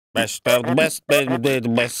Best of the best,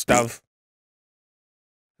 the best stuff.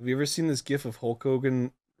 Have you ever seen this gif of Hulk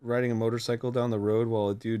Hogan riding a motorcycle down the road while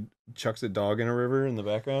a dude chucks a dog in a river in the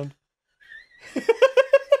background?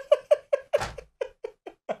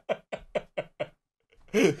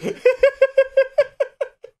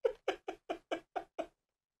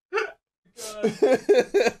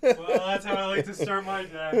 Well, that's how I like to start my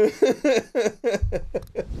day.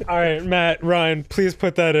 All right, Matt, Ryan, please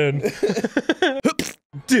put that in.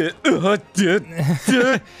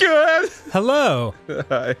 Hello.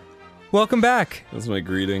 Hi. Welcome back That's my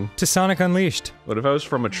greeting. to Sonic Unleashed. What if I was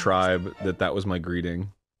from a tribe that was my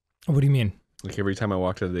greeting? What do you mean? Like every time I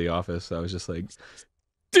walked into the office, I was just like,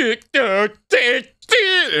 everyone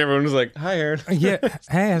was like, "Hi, Aaron." Yeah.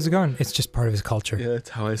 Hey, how's it going? It's just part of his culture. Yeah, that's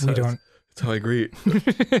how I We said. don't. That's how I greet.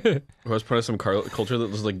 I was part of some culture that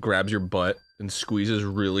was like grabs your butt and squeezes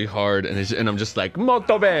really hard, and I'm just like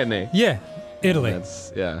molto bene. Yeah. Italy.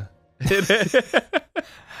 That's yeah.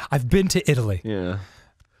 I've been to Italy. Yeah.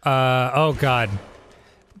 Oh God.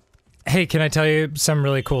 Hey, can I tell you some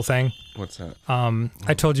really cool thing? What's that?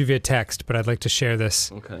 I told you via text, but I'd like to share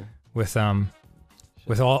this Okay. with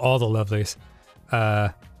all the lovelies.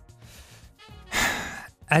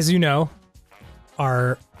 As you know,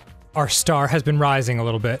 our star has been rising a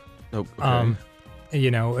little bit. Oh, okay.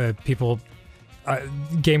 You know, people,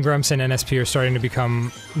 GameGrumps and NSP are starting to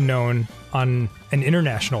become known on an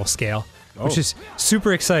international scale, which is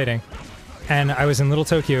super exciting. And I was in Little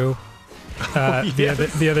Tokyo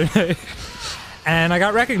the other day, and I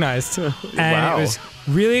got recognized, and Wow. it was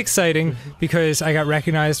really exciting because I got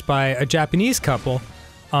recognized by a Japanese couple,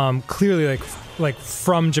 clearly like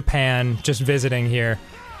from Japan, just visiting here,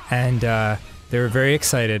 and they were very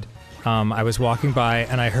excited. I was walking by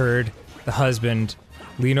and I heard the husband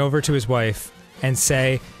lean over to his wife and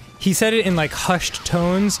say, he said it in like hushed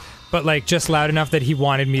tones, but like just loud enough that he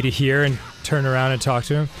wanted me to hear and turn around and talk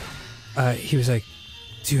to him. He was like,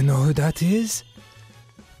 "Do you know who that is?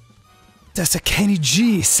 That's a Kenny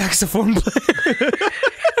G saxophone player."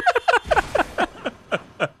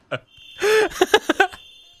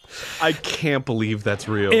 I can't believe that's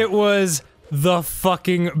real. It was the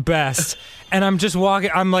fucking best. And I'm just walking,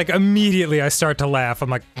 I'm like, immediately I start to laugh. I'm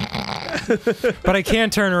like, but I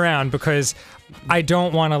can't turn around because I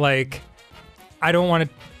don't want to like, I don't want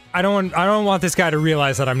this guy to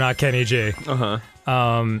realize that I'm not Kenny G.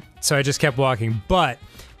 So I just kept walking. But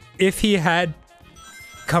if he had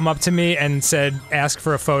come up to me and said, ask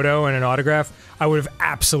for a photo and an autograph, I would have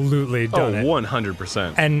absolutely done it.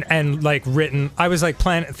 100%. And like written, I was like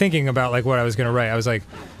thinking about like what I was gonna write. I was like,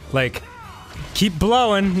 keep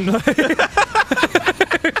blowing.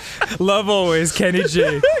 Love always, Kenny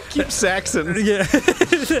G. Keep Saxon. Yeah.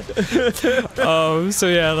 So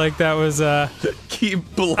yeah, like that was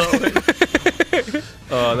Keep blowing.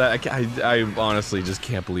 Oh, I honestly just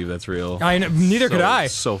can't believe that's real. I know, neither could I.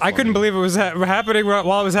 So I couldn't funny. believe it was happening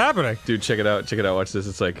while it was happening. Dude, check it out. Check it out. Watch this.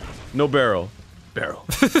 It's like no barrel.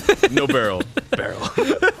 No barrel.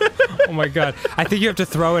 Oh my god. I think you have to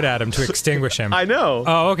throw it at him to extinguish him. I know.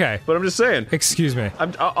 Oh, okay. But I'm just saying. Excuse me.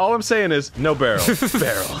 All I'm saying is no barrel.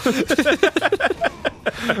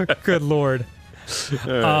 Good lord.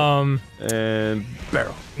 Right. And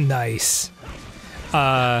barrel. Nice.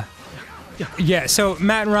 Yeah, so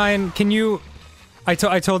Matt and Ryan, can you... I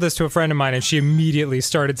told this to a friend of mine and she immediately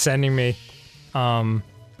started sending me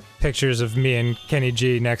pictures of me and Kenny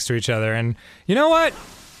G next to each other, and you know what?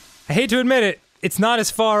 I hate to admit it, it's not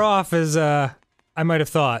as far off as I might have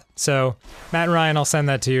thought. So, Matt and Ryan, I'll send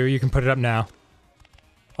that to you. You can put it up now.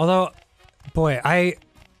 Although, boy,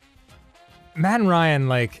 Matt and Ryan,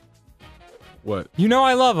 like... What? You know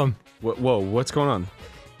I love them. Whoa, what's going on?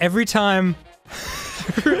 Every time...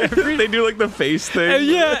 They do like the face thing.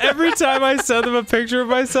 Yeah, every time I send them a picture of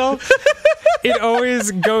myself, it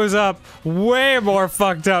always goes up way more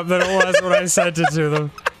fucked up than it was when I sent it to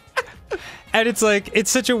them. And it's like, it's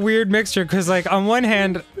such a weird mixture, because like, on one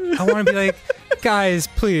hand, I want to be like, guys,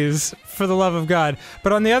 please, for the love of God.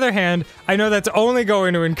 But on the other hand, I know that's only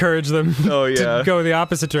going to encourage them to go the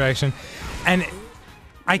opposite direction. And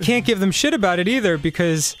I can't give them shit about it either,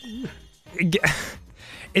 because...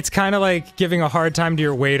 It's kind of like giving a hard time to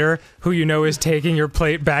your waiter who you know is taking your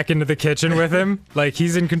plate back into the kitchen with him. Like,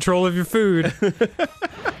 he's in control of your food.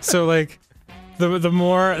 So, like, the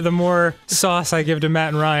more sauce I give to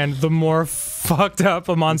Matt and Ryan, the more fucked up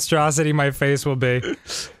a monstrosity my face will be.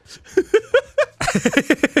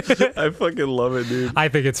 I fucking love it, dude. I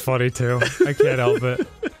think it's funny, too. I can't help it.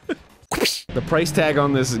 The price tag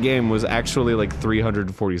on this game was actually like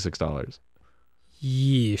 $346.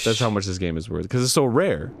 Yeesh. That's how much this game is worth, because it's so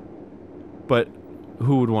rare. But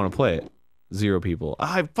who would want to play it? 0 people.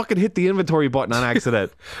 I fucking hit the inventory button on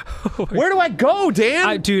accident. Where do I go,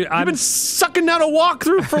 Dan? Dude, I've been sucking down a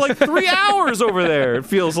walkthrough for like 3 hours over there, it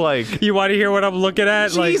feels like. You want to hear what I'm looking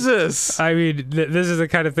at? Jesus. Like, I mean, this is the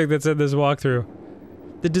kind of thing that's in this walkthrough.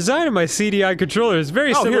 The design of my CDI controller is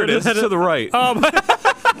very similar here it is, to the right. Oh, my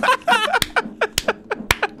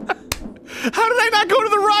How did I not go to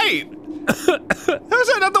the right? How's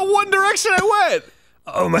that not the one direction I went?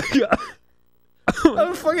 Oh my god.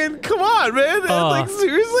 I'm fucking, come on, man. Like,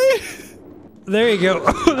 seriously? There you go.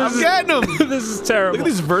 I'm getting them. This is terrible. Look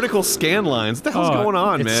at these vertical scan lines. What the hell's going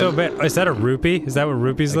on, it's man? so bad. Is that a rupee? Is that what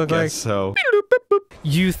rupees look like? So.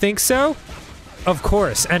 You think so? Of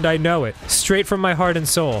course, and I know it. Straight from my heart and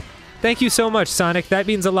soul. Thank you so much, Sonic. That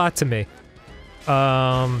means a lot to me.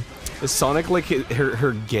 Is Sonic like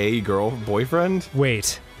her gay boyfriend?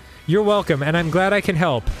 Wait. You're welcome, and I'm glad I can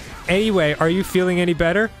help. Anyway, are you feeling any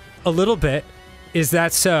better? A little bit. Is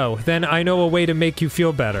that so? Then I know a way to make you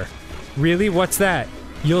feel better. Really? What's that?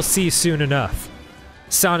 You'll see soon enough.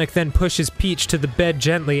 Sonic then pushes Peach to the bed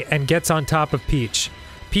gently and gets on top of Peach.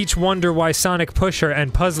 Peach wonder why Sonic pushed her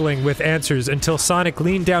and puzzling with answers until Sonic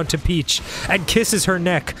leaned down to Peach and kisses her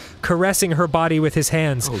neck, caressing her body with his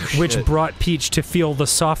hands, which brought Peach to feel the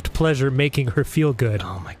soft pleasure making her feel good.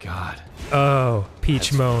 Oh my god. Oh,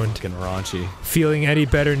 Peach moaned. Fucking raunchy. Feeling any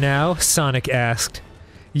better now? Sonic asked.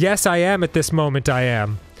 Yes, I am at this moment, I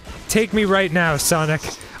am. Take me right now, Sonic.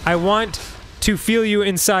 I want to feel you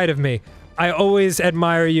inside of me. I always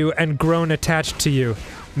admire you and grown attached to you.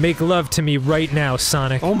 Make love to me right now,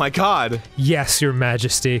 Sonic. Oh my god. Yes, Your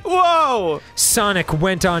Majesty. Whoa! Sonic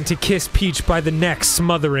went on to kiss Peach by the neck,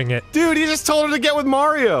 smothering it. Dude, he just told her to get with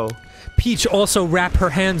Mario. Peach also wrapped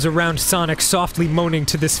her hands around Sonic, softly moaning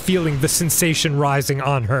to this feeling, the sensation rising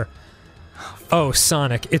on her. Oh,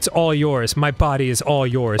 Sonic, it's all yours. My body is all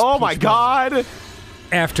yours. Oh Peach my god!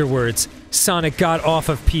 Afterwards, Sonic got off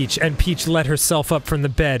of Peach, and Peach let herself up from the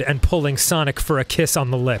bed and pulling Sonic for a kiss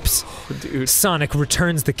on the lips. Oh, dude. Sonic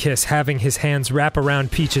returns the kiss, having his hands wrap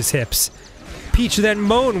around Peach's hips. Peach then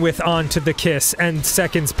moan with on to the kiss, and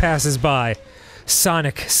seconds passes by.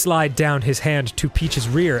 Sonic slide down his hand to Peach's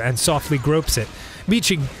rear and softly gropes it,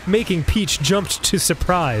 making Peach jump to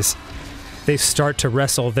surprise. They start to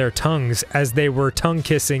wrestle their tongues as they were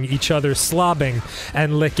tongue-kissing each other, slobbing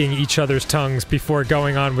and licking each other's tongues before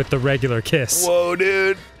going on with the regular kiss. Whoa,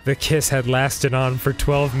 dude. The kiss had lasted on for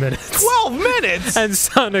 12 minutes. 12 minutes?! And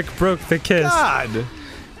Sonic broke the kiss. God!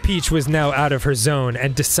 Peach was now out of her zone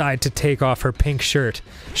and decided to take off her pink shirt,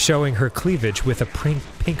 showing her cleavage with a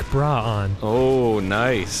pink bra on. Oh,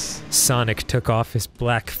 nice. Sonic took off his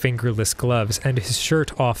black fingerless gloves and his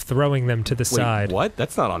shirt off, throwing them to the side. What?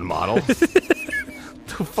 That's not on model.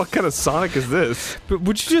 The fuck kind of Sonic is this? But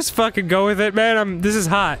would you just fucking go with it, man? This is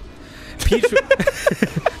hot. Peach...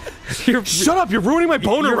 Shut up! You're ruining my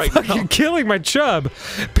boner right now. You're fucking killing my chub.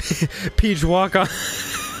 Peach walk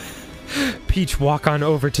on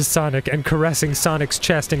over to Sonic and caressing Sonic's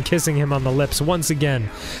chest and kissing him on the lips once again,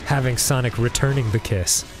 having Sonic returning the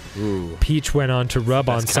kiss. Ooh. Peach went on to rub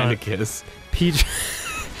on Sonic. Kiss.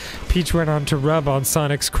 Peach went on to rub on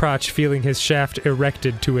Sonic's crotch, feeling his shaft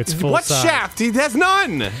erected to its full size. What shaft? He has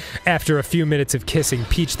none! After a few minutes of kissing,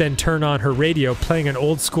 Peach then turned on her radio, playing an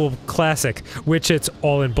old-school classic, which it's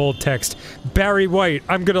all in bold text. Barry White,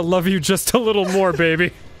 I'm gonna love you just a little more,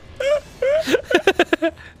 baby.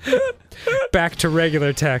 Back to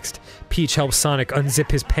regular text. Peach helps Sonic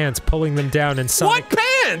unzip his pants, pulling them down, and Sonic... What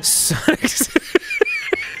pants?! Sonic's...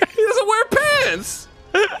 He doesn't wear pants!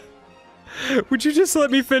 Would you just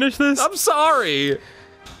let me finish this? I'm sorry!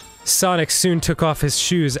 Sonic soon took off his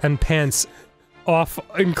shoes and pants off,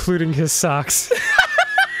 including his socks.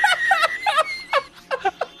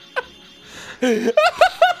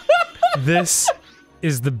 This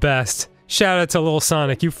is the best. Shout out to Lil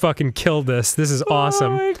Sonic, you fucking killed this. This is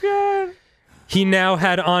awesome. Oh my god. He now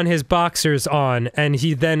had on his boxers on, and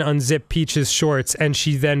he then unzipped Peach's shorts, and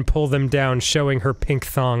she then pulled them down, showing her pink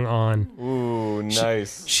thong on. Ooh,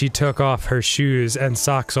 nice. She took off her shoes and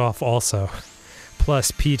socks off also.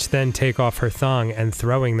 Plus, Peach then take off her thong and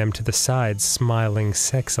throwing them to the sides, smiling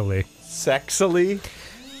sexily. Sexily?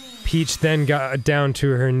 Peach then got down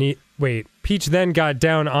to her knee. Wait. Peach then got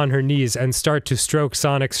down on her knees and start to stroke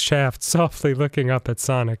Sonic's shaft, softly looking up at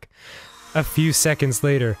Sonic. A few seconds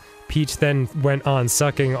later, Peach then went on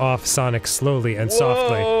sucking off Sonic slowly and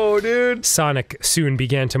softly. Whoa, dude! Sonic soon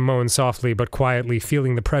began to moan softly but quietly,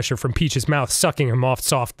 feeling the pressure from Peach's mouth sucking him off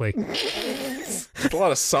softly. There's a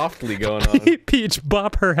lot of softly going on. Peach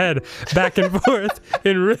bop her head back and forth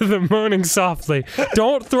in rhythm, moaning softly.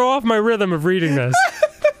 Don't throw off my rhythm of reading this.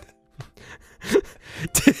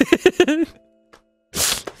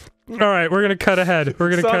 All right, we're gonna cut ahead. We're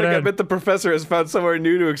gonna cut Sonic, I ahead. bet the professor has found somewhere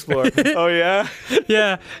new to explore. Oh yeah?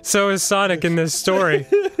 Yeah, so is Sonic in this story.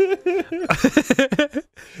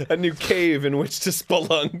 A new cave in which to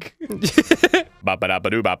spelunk.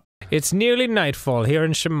 Bop-a-da-ba-doo-bop. It's nearly nightfall here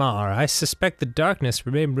in Shamar. I suspect the darkness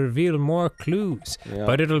may reveal more clues, Yeah.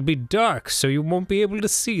 but it'll be dark, so you won't be able to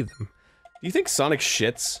see them. Do you think Sonic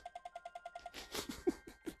shits?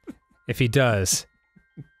 If he does,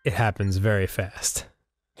 it happens very fast.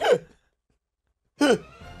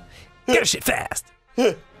 Gotta shit fast!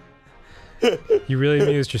 You really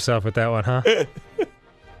amused yourself with that one, huh?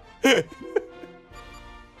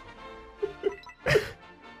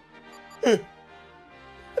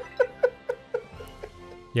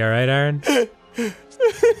 You alright, Aaron?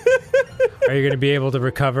 Are you gonna be able to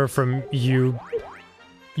recover from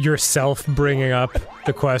yourself bringing up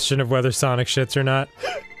the question of whether Sonic shits or not?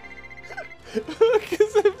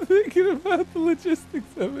 Because I'm thinking about the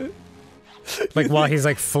logistics of it. Like while he's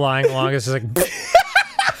like flying along, it's just like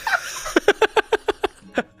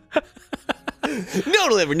No one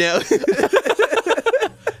will ever know.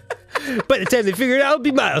 by the time they figure it out, it'll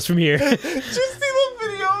be miles from here. Just see the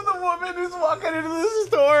video of the woman who's walking into the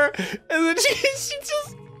store, and then she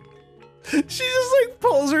just like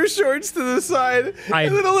pulls her shorts to the side,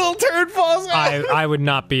 and then a little turd falls out. I would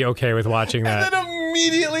not be okay with watching And that. then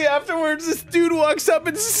immediately afterwards, this dude walks up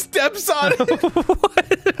and steps on it. And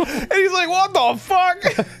he's like, what the fuck?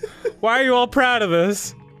 Why are you all proud of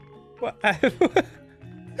this?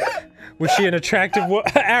 Was she an attractive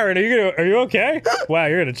Aaron, are you okay? Wow,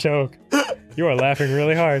 you're gonna choke. You are laughing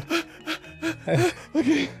really hard.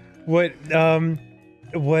 Okay. What,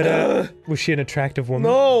 was she an attractive woman?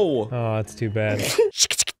 No. Oh, that's too bad.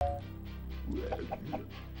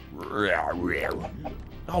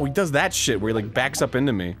 Oh, he does that shit where he like backs up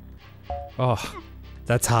into me. Oh,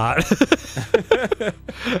 that's hot.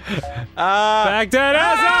 Back that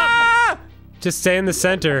ass up! Just stay in the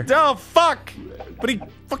center. Oh, fuck! But he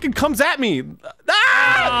fucking comes at me.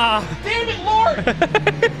 Ah! Damn it, Lord!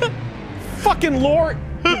 Fucking Lord!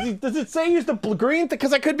 Does it say use the green?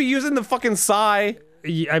 Because I could be using the fucking Psy.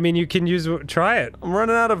 I mean, you can try it. I'm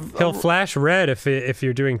running out of. He'll flash red if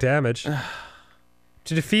you're doing damage.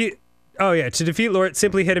 To defeat Lord,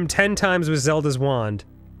 simply hit him 10 times with Zelda's wand.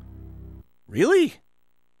 Really?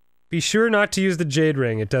 Be sure not to use the Jade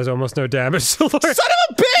Ring. It does almost no damage to Lord. Son of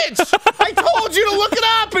a bitch! I told you to look it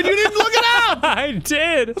up, and you didn't look it up. I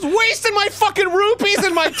did. I was wasting my fucking rupees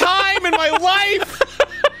and my time and my life.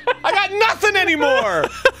 I got nothing anymore.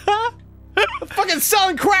 I'm fucking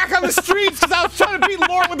selling crack on the streets because I was trying to beat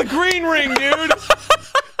Lord with the green ring, dude.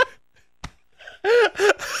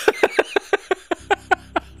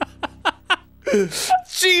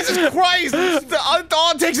 Jesus Christ!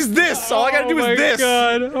 All it takes is this. All I gotta do is this.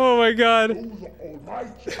 Oh my god!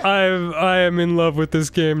 I am in love with this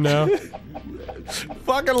game now.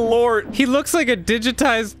 Fucking Lord. He looks like a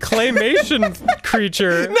digitized claymation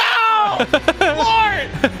creature. No! Lord!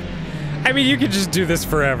 I mean, you could just do this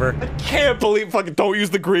forever. Can't believe fucking don't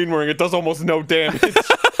use the green ring. It does almost no damage.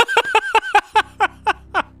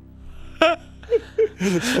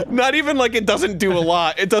 Not even like it doesn't do a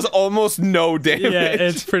lot. It does almost no damage. Yeah,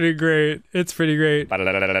 it's pretty great. It's pretty great.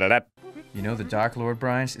 Ba-da-da-da-da-da. You know, the Dark Lord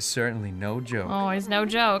Bryce is certainly no joke. Oh, he's no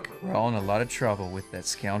joke. We're all in a lot of trouble with that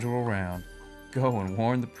scoundrel around. Go and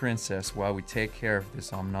warn the princess while we take care of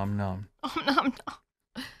this om-nom-nom. Nom nom.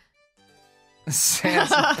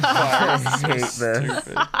 Sans I hate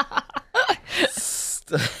this.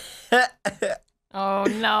 Oh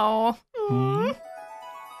no.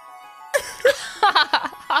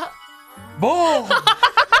 Boom!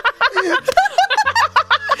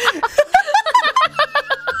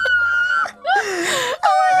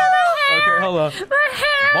 Okay, hold on.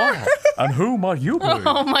 Hair. And who might you be?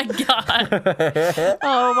 Oh my god.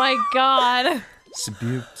 Oh my god. It's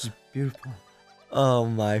beautiful. Oh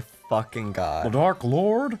my fucking The god. Dark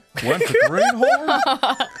Lord went to Greenhorn?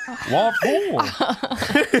 What for?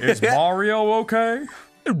 Is Mario okay?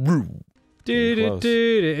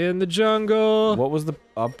 In the jungle. What was the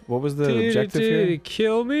objective here?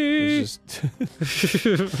 Kill me. It's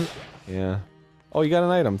just yeah. Oh, you got an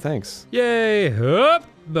item. Thanks. Yay. Up.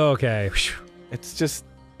 Okay. It's just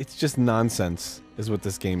nonsense. Is what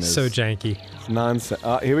this game is. So janky. It's nonsense.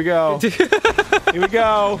 Here we go. Here we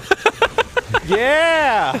go.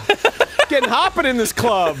 Yeah. Getting hopping in this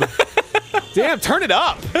club. Damn, turn it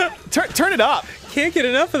up. Turn it up. Can't get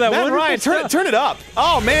enough of that Matt one. Ryan, turn it up.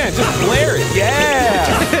 Oh man, just blare it. Yeah.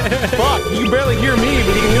 Fuck, you can barely hear me,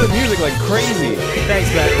 but you can hear the music like crazy.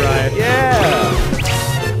 Thanks, Matt Ryan. Yeah.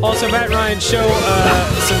 Also, Matt and Ryan show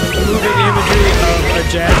some moving imagery of a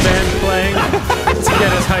jazz band playing to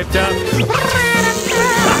get us hyped up.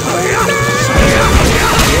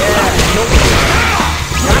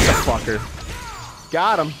 Got the fucker.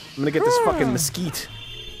 Got him. I'm gonna get this fucking mesquite.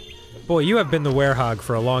 Boy, you have been the werehog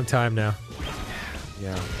for a long time now.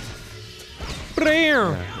 Yeah.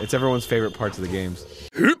 Yeah, it's everyone's favorite parts of the games.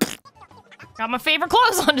 Got my favorite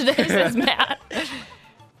clothes on today, says Matt.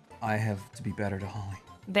 I have to be better to Holly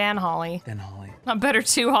Than Holly. than Holly. I'm better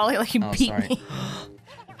too, Holly, like you Oh, beat sorry. me.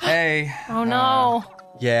 Hey. Oh no.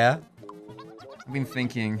 Yeah. I've been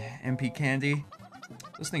thinking, MP candy.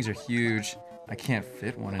 Those things are huge. I can't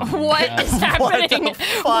fit one in my What mouth. is happening?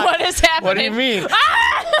 What is happening? What do you mean?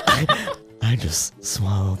 I just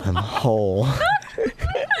swallow them whole.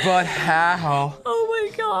 But how? Oh my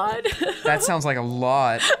god. That sounds like a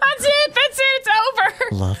lot. That's it, it's over.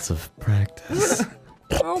 Lots of practice.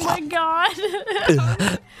 Oh my god.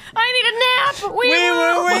 I need a nap.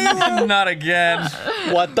 Wait. Not again.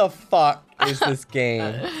 What the fuck is this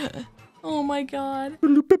game? Oh my god.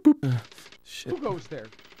 Who goes there?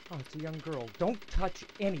 Oh, it's a young girl. Don't touch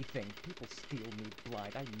anything. People steal me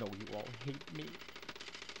blind. I know you all hate me.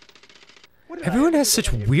 Everyone has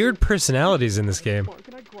such weird personalities in this game.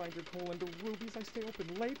 Can I grind your coal into rubies? I stay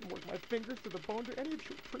open late and work my fingers to the bone. Do any of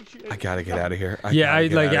you appreciate it? I gotta get out of here. Yeah, I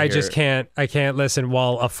gotta get just outta can't. I can't listen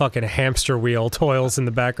while a fucking hamster wheel toils in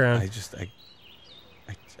the background. here.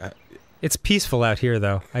 It's peaceful out here,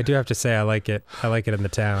 though. I do have to say, I like it. I like it in the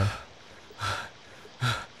town.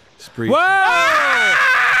 Just breathe. Whoa!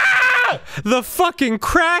 The fucking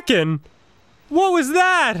Kraken! What was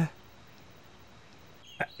that?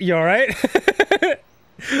 You alright?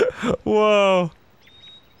 Whoa.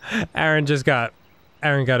 Aaron got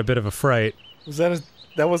a bit of a fright. Was that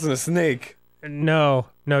that wasn't a snake? No,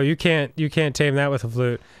 you can't tame that with a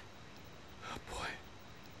flute. Oh boy.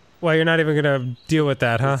 Well, you're not even gonna deal with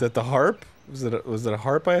that, huh? Is that the harp? Was it a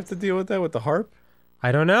harp I have to deal with that with the harp?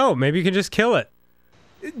 I don't know. Maybe you can just kill it.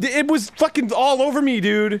 It was fucking all over me,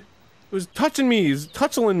 dude. It was touching me. It was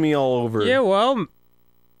touching me all over. Yeah, well,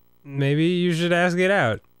 maybe you should ask it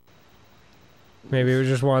out. Maybe it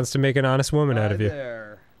just wants to make an honest woman out of you.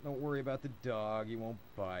 There. Don't worry about the dog. He won't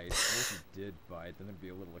bite. If he did bite, then there'd be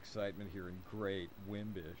a little excitement here in Great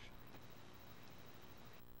Wimbish.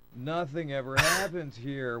 Nothing ever happens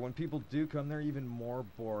here. When people do come, they're even more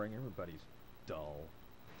boring. Everybody's dull.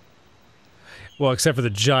 Well, except for the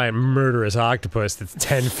giant murderous octopus that's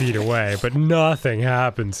 10 feet away, but nothing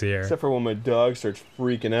happens here. Except for when my dog starts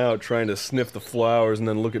freaking out, trying to sniff the flowers and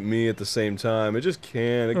then look at me at the same time. It just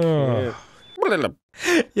can't. It can't.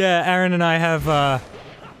 Yeah, Aaron and I have a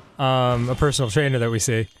personal trainer that we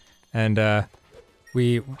see, and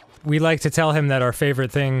we like to tell him that our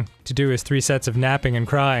favorite thing to do is 3 sets of napping and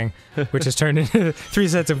crying, which has turned into 3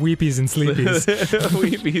 sets of weepies and sleepies.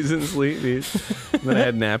 Weepies and sleepies. And then I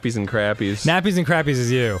had nappies and crappies. Nappies and crappies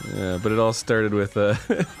is you. Yeah, but it all started with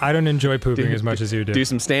I don't enjoy pooping as much as you do. do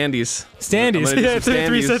some standies. Standies. I'm gonna do Yeah, some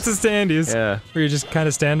 3 standies. sets of standies. Yeah. Where you just kind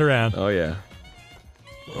of stand around. Oh yeah.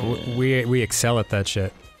 We excel at that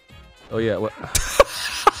shit. Oh yeah. What?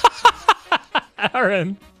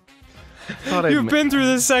 Aaron, you've been through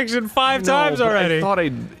this section 5 times already. I thought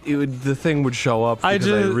the thing would show up because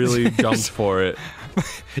I really jumped for it.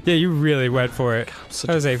 Yeah, you really went for it. Such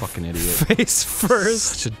That was a a fucking idiot. face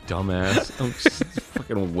first. Such a dumbass. I'm just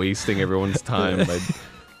fucking wasting everyone's time by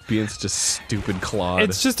being such a stupid clod.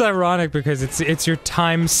 It's just ironic because it's your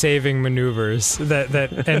time-saving maneuvers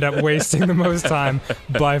that end up wasting the most time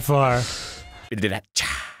by far.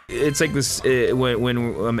 It's like this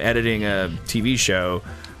when I'm editing a TV show,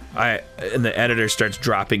 and the editor starts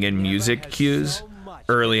dropping in music cues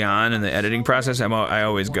early on in the editing process. I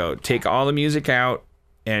always go, take all the music out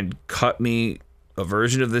and cut me a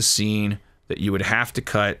version of this scene that you would have to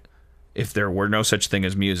cut if there were no such thing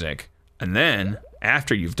as music. And then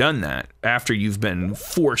after you've done that, after you've been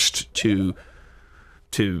forced to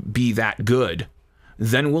be that good,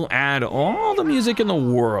 then we'll add all the music in the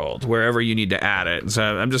world wherever you need to add it. So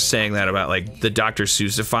I'm just saying that about like the Dr.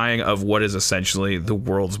 Seussifying of what is essentially the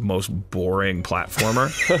world's most boring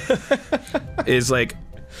platformer. Is like,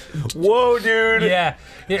 whoa, dude. Yeah,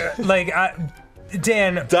 like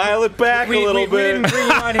Dan, dial it back a little bit. We didn't bring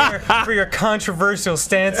you on here for your controversial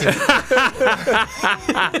stances.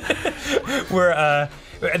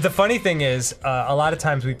 The funny thing is, a lot of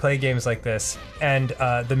times we play games like this, and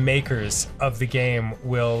the makers of the game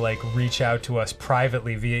will like reach out to us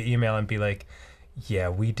privately via email and be like, yeah,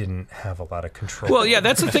 we didn't have a lot of control. well, yeah,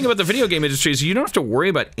 that's the thing about the video game industry is you don't have to worry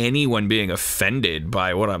about anyone being offended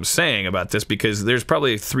by what I'm saying about this because there's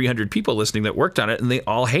probably 300 people listening that worked on it and they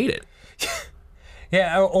all hate it.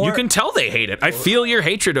 Yeah, or You can tell they hate it. I feel your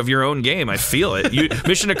hatred of your own game. I feel it.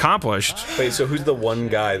 Mission accomplished. Wait, so who's the one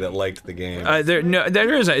guy that liked the game?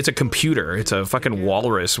 There is. It's a computer. It's a fucking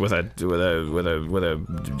walrus with a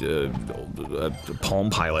Palm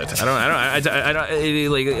Pilot. I don't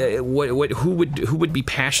like who would be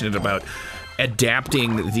passionate about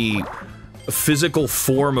adapting the physical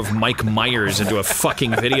form of Mike Myers into a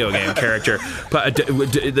fucking video game character, but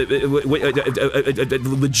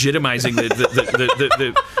legitimizing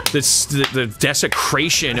the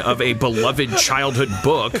desecration of a beloved childhood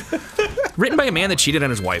book written by a man that cheated on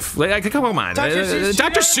his wife. Like, come on,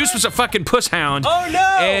 Dr. Seuss was a fucking puss hound. Oh no!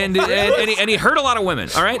 And he hurt a lot of women.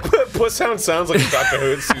 All right. Puss Hound sounds like a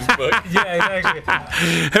Dr. Seuss book. Yeah,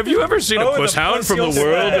 exactly. Have you ever seen a puss hound from the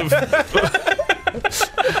world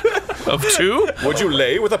of two? Would you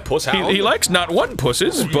lay with a puss hound? He likes not one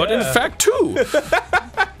pusses, but in fact two.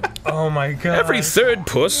 Oh my god. Every third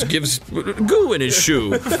puss gives goo in his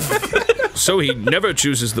shoe. So he never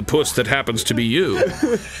chooses the puss that happens to be you.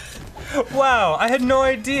 Wow, I had no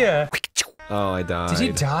idea. Oh, I died. Did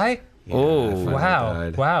he die? Yeah, Oh, Wow.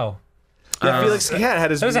 Wow. Yeah, Felix had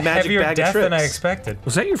his That was a magic heavier bag death of tricks. than I expected.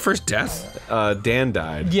 Was that your first death? Dan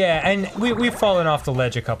died. Yeah, and we've fallen off the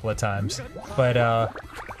ledge a couple of times. But,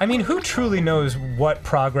 I mean, who truly knows what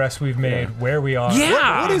progress we've made, where we are?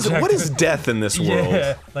 Yeah! What is death in this world?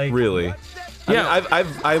 Yeah, like- really? Yeah. I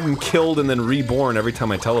mean, I'm killed and then reborn every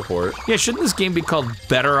time I teleport. Yeah, shouldn't this game be called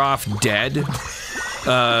Better Off Dead?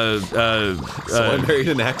 So I married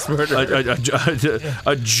an axe murderer.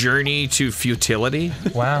 A journey to futility?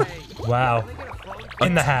 Wow. Wow.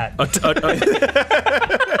 In the hat.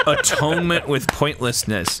 Atonement with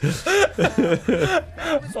pointlessness.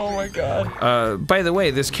 Oh my god. By the way,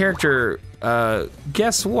 this character,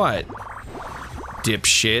 guess what?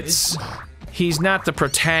 Dipshits. He's not the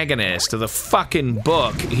protagonist of the fucking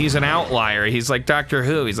book. He's an outlier. He's like Doctor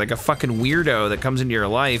Who. He's like a fucking weirdo that comes into your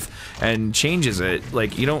life and changes it.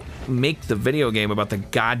 Like, you don't make the video game about the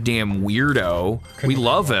goddamn weirdo. We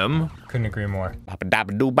love him. Couldn't agree more.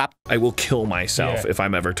 I will kill myself if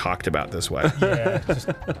I'm ever talked about this way. Yeah, just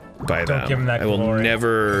By them. give him that I will glory.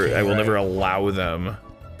 never allow them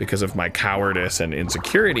because of my cowardice and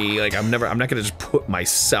insecurity. Like, I'm not gonna just put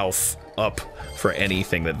myself up for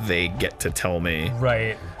anything that they get to tell me.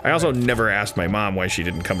 Right. I also never asked my mom why she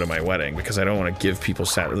didn't come to my wedding because I don't want to give people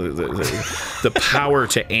the power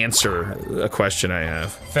to answer a question I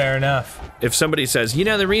have. Fair enough. If somebody says, you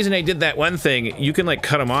know, the reason I did that one thing, you can like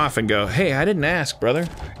cut them off and go, hey, I didn't ask, brother.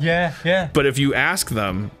 Yeah, yeah. But if you ask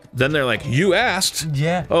them, then they're like, you asked?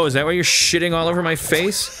 Yeah. Oh, is that why you're shitting all over my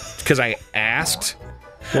face? Because I asked?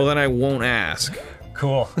 Well, then I won't ask.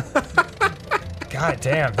 Cool. God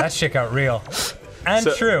damn, that shit got real. And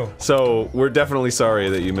true. So we're definitely sorry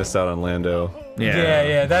that you missed out on Lando.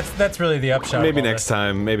 Yeah, that's really the upshot. Maybe of all next this.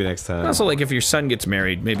 time. Maybe next time. Also, like, if your son gets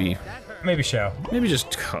married, maybe show. Maybe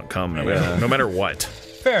just come no matter what.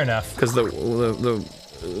 Fair enough. Because the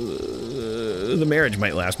marriage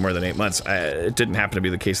might last more than 8 months. It didn't happen to be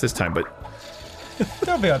the case this time, but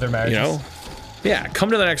There'll be other marriages. you know, yeah,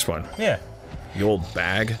 come to the next one. Yeah. You old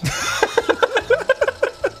bag.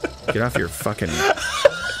 Get off your fucking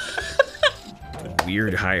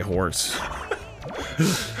weird high horse.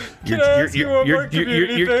 Your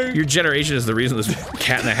generation is the reason this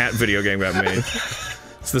Cat in the Hat video game got made.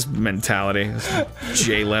 It's this mentality. This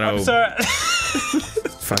Jay Leno. I'm sorry.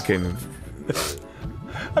 Fucking.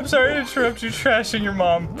 I'm sorry to interrupt you trashing your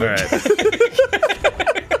mom. All right.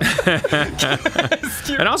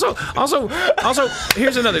 And also,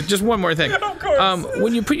 here's another. Just one more thing. Of course.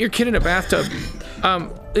 When you put your kid in a bathtub,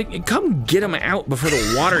 come get him out before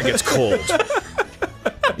the water gets cold.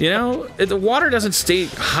 You know, the water doesn't stay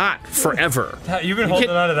hot forever. You've been holding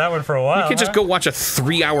on to that one for a while. You can't just go watch a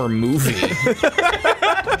 3-hour movie.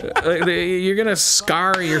 You're gonna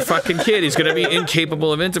scar your fucking kid. He's gonna be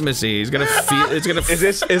incapable of intimacy. He's gonna feel. It's gonna. Is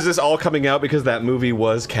this all coming out because that movie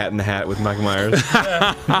was Cat in the Hat with Mike Myers?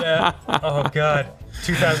 Yeah. Oh god.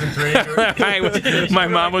 2003. My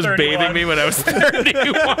mom was 31. bathing me when I was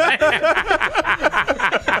 31.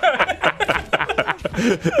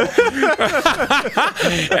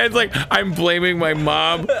 And like, I'm blaming my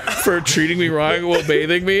mom for treating me wrong while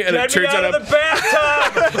bathing me, and it turns out the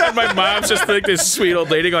bathtub. and my mom's just like this sweet old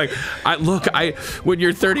lady going, when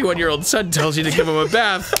your 31-year-old son tells you to give him a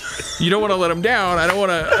bath, you don't want to let him down. I don't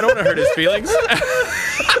want to hurt his feelings.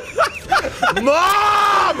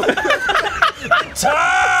 Mom!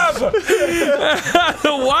 Tom!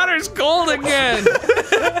 The water's cold again.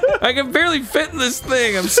 I can barely fit in this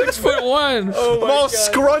thing. I'm 6'1". I'm all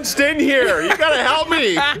scrunched in here. You gotta help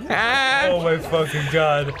me. Oh my fucking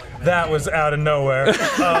god. That was out of nowhere.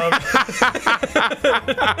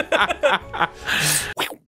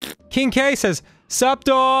 King K says, "Sup,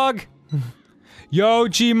 dog?" Yo,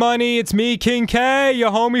 G-Money, it's me, King K,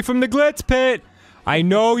 your homie from the Glitz Pit. I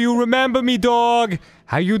know you remember me, dog.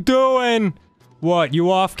 How you doing? What,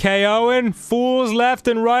 you off KOing? Fools left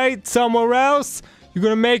and right, somewhere else? You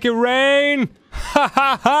gonna make it rain? Ha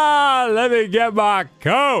ha ha! Let me get my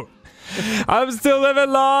coat. I'm still living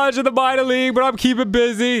large in the minor league, but I'm keeping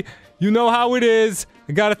busy. You know how it is.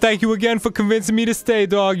 I gotta thank you again for convincing me to stay,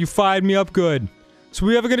 dog. You fired me up good. So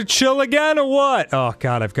we ever gonna chill again or what? Oh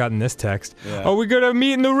god, I've gotten this text. Yeah. Are we gonna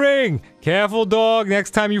meet in the ring? Careful, dog.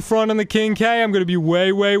 Next time you front on the King K, I'm gonna be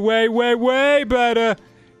way, way, way, way, way better.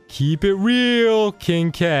 Keep it real,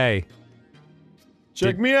 King K.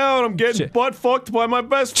 Check me out. I'm getting butt fucked by my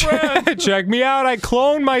best friend. Check me out. I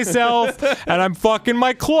cloned myself, and I'm fucking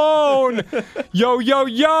my clone. Yo, yo,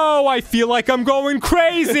 yo. I feel like I'm going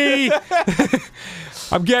crazy.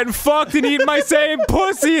 I'm getting fucked and eating my same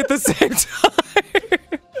pussy at the same time.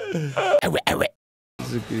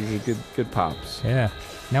 Good pops. Yeah.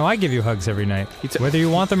 Now I give you hugs every night, whether you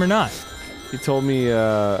want them or not. He told me,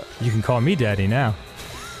 You can call me daddy now.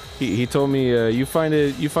 He told me, you find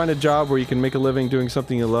a job where you can make a living doing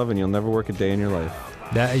something you love and you'll never work a day in your life.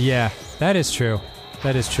 Yeah, that is true.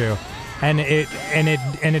 That is true. And it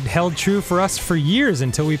held true for us for years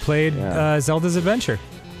until we played Zelda's Adventure.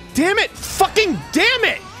 Damn it! Fucking damn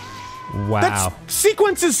it! Wow. That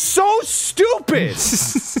sequence is so stupid!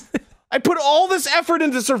 I put all this effort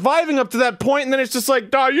into surviving up to that point, and then it's just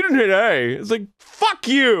like, dawg, you didn't hit A. It's like, fuck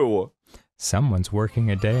you! Someone's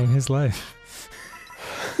working a day in his life.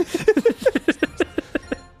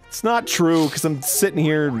 It's not true, because I'm sitting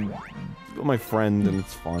here with my friend, and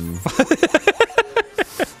it's fun.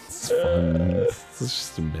 It's fun. Let's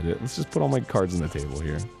just admit it. Let's just put all my cards on the table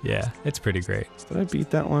here. Yeah, it's pretty great. Did I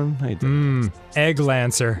beat that one? I did. Egg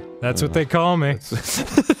Lancer. That's what they call me.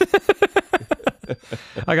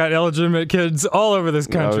 I got illegitimate kids all over this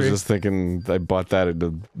country. I was just thinking, I bought that at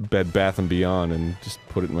the Bed Bath & Beyond and just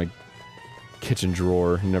put it in my kitchen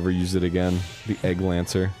drawer. Never used it again. The Egg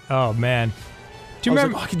Lancer. Oh, man. Do you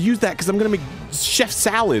remember? Like, I could use that because I'm going to make chef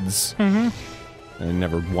salads. Mm-hmm. And I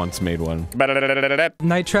never once made one.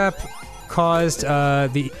 Night Trap caused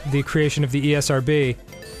the creation of the ESRB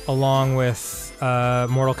along with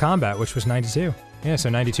Mortal Kombat, which was 92. Yeah, so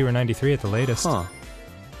 92 or 93 at the latest. Huh.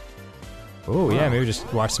 Oh, yeah, maybe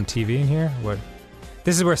just watch some TV in here. What?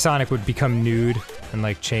 This is where Sonic would become nude and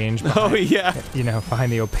like change. Behind, you know,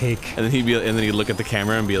 behind the opaque. And then he'd look at the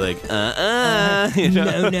camera and be like, you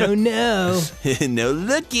know? No, no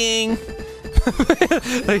looking.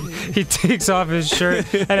 Like he takes off his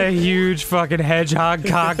shirt and a huge fucking hedgehog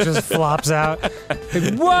cock just flops out.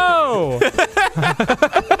 Like, whoa!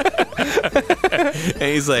 And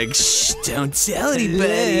he's like, shh, don't tell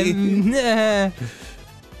anybody.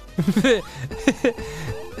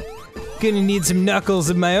 Gonna need some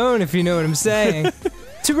knuckles of my own, if you know what I'm saying.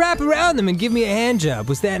 To wrap around them and give me a hand job.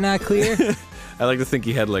 Was that not clear? I like to think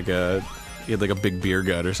he had like a big beer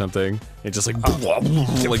gut or something. It just like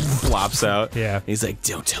like flops out. Yeah. And he's like,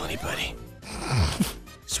 don't tell anybody.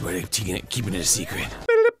 Swear to keeping it a secret.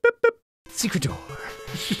 Secret door.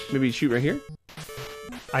 Maybe shoot right here?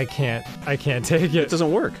 I can't take it. It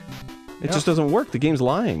doesn't work. It just doesn't work. The game's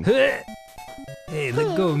lying. Hey,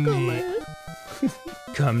 let go of me.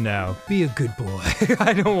 Come now, be a good boy.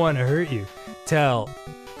 I don't want to hurt you. Tell.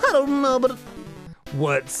 I don't know, but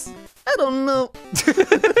What's? I don't know.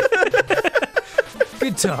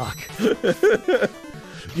 Good talk.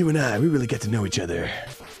 You and I, we really get to know each other.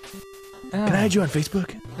 Can I add you on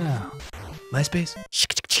Facebook? Oh. MySpace?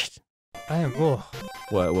 I am. Oh.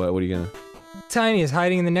 What are you gonna? Tiny is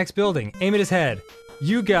hiding in the next building. Aim at his head.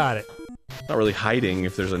 You got it. Not really hiding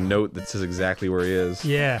if there's a note that says exactly where he is.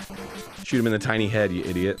 Yeah. Shoot him in the tiny head, you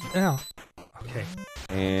idiot. Oh. Okay.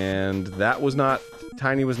 And that was not...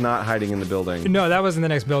 Tiny was not hiding in the building. No, that wasn't the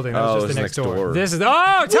next building. That was just the next door. This is... Oh,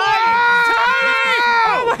 Tiny! Tiny!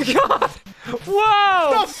 Oh my god!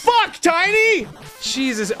 Whoa! The fuck, Tiny?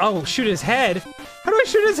 Jesus. Oh, shoot his head. How do I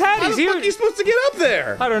shoot his head? How the fuck are you supposed to get up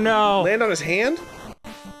there? I don't know. Land on his hand?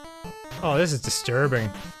 Oh, this is disturbing.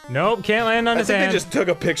 Nope, can't land on his hand. I think they just took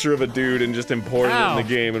a picture of a dude and just imported it in the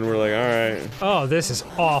game and we're like, alright. Oh, this is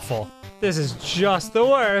awful. This is just the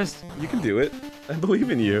worst. You can do it. I believe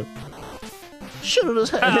in you. Shoot at his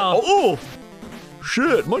head. Oh!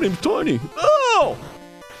 Shit, my name's Tiny. Oh!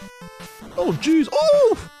 Oh, jeez.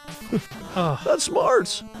 Oh! Oh. That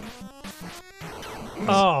smarts.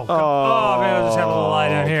 Oh, man, I'll just have a little lie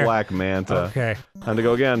down here. Black Manta. Okay. Time to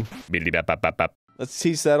go again. Let's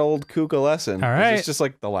teach that old Kuka lesson. All right. Is this just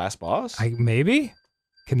like the last boss? Maybe?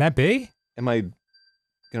 Can that be? Am I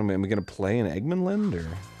gonna play an Eggmanland or?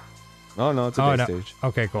 Oh no, it's a day stage.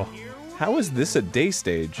 Okay, cool. How is this a day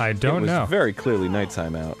stage? I don't know. It was very clearly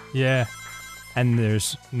nighttime out. Yeah. And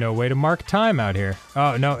there's no way to mark time out here.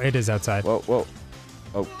 Oh, no, it is outside. Whoa, whoa.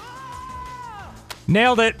 Oh.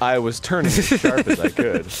 Nailed it! I was turning as sharp as I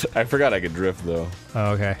could. I forgot I could drift though.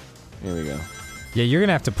 Oh, okay. Here we go. Yeah, you're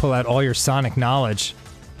gonna have to pull out all your Sonic knowledge.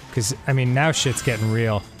 Because, I mean, now shit's getting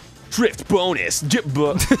real. Drift bonus! Drift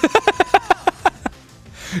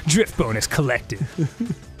bonus collected.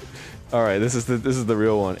 Alright, this is the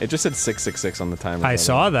real one. It just said 666 on the timer. I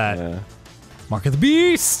saw that. Yeah. Mark of the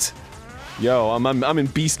Beast! Yo, I'm in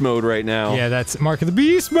beast mode right now. Yeah, that's Mark of the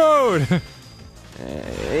Beast mode!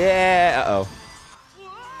 Yeah, uh-oh.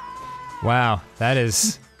 Wow, that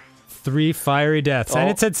is 3 fiery deaths. And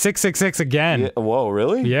it said 666 again. Yeah, whoa,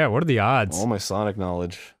 really? Yeah, what are the odds? All my Sonic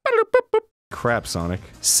knowledge. Crap, Sonic.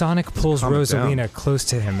 Sonic pulls Calm it Rosalina close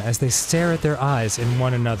to him as they stare at their eyes in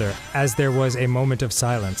one another as there was a moment of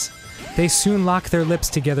silence. They soon lock their lips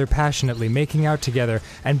together passionately, making out together,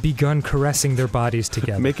 and begun caressing their bodies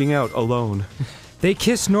together. Making out alone. They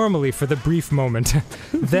kiss normally for the brief moment,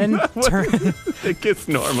 then turn. They kiss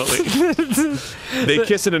normally. They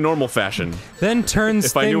kiss in a normal fashion. Then turns.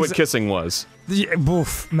 If I knew what kissing was. Yeah,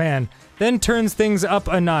 oof, man. Then turns things up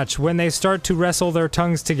a notch when they start to wrestle their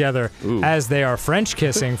tongues together, as they are French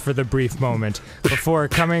kissing for the brief moment before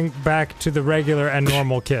coming back to the regular and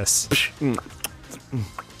normal kiss.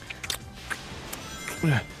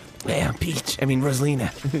 Yeah, Peach. I mean,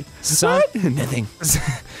 Rosalina. Nothing.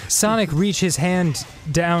 Sonic reach his hand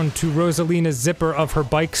down to Rosalina's zipper of her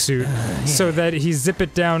bike suit, so that he zip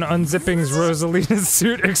it down, unzipping Rosalina's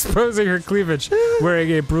suit, exposing her cleavage,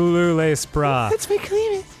 wearing a blue lace bra. That's my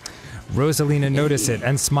cleavage. Rosalina notice it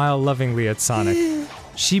and smile lovingly at Sonic.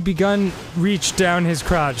 She begun reach down his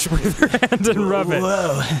crotch with her hand and rub it.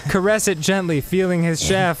 Caress it gently, feeling his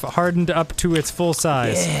shaft hardened up to its full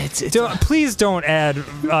size. Yeah, please don't add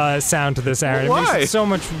sound to this, Aaron. Why? It makes it so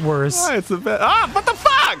much worse. Why? It's the best. Ah, what the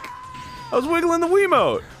fuck? I was wiggling the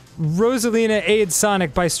Wiimote. Rosalina aids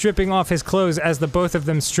Sonic by stripping off his clothes as the both of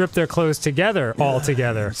them strip their clothes together, all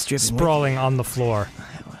together, sprawling on the floor.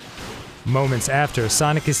 Moments after,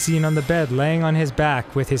 Sonic is seen on the bed, laying on his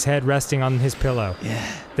back with his head resting on his pillow.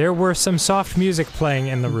 There were some soft music playing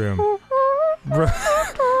in the room.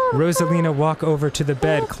 Rosalina walk over to the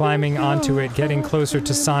bed, climbing onto it, getting closer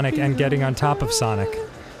to Sonic and getting on top of Sonic.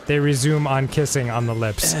 They resume on kissing on the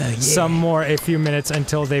lips. Some more a few minutes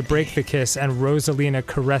until they break the kiss and Rosalina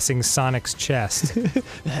caressing Sonic's chest.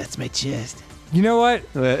 That's my chest. You know what?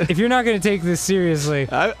 If you're not going to take this seriously...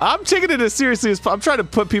 I'm taking it as seriously as... I'm trying to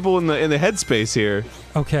put people in the headspace here.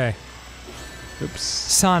 Okay. Oops.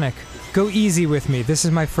 Sonic, go easy with me. This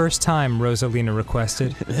is my first time, Rosalina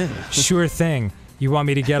requested. Sure thing. You want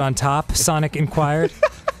me to get on top? Sonic inquired.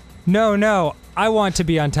 No, I want to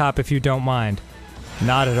be on top if you don't mind.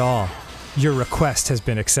 Not at all. Your request has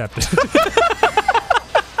been accepted.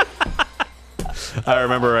 I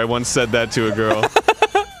remember I once said that to a girl.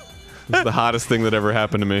 It's the hottest thing that ever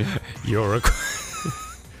happened to me. Your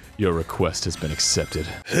request has been accepted.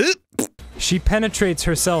 She penetrates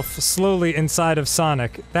herself slowly inside of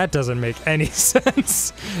Sonic. That doesn't make any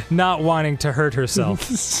sense. Not wanting to hurt herself.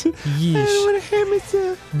 Yeesh. I don't want to hurt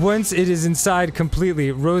myself. Once it is inside completely,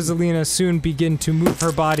 Rosalina soon begin to move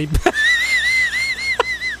her body back.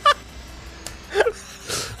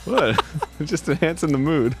 What? Just enhancing the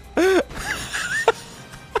mood.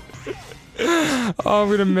 Oh, I'm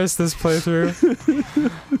gonna miss this playthrough.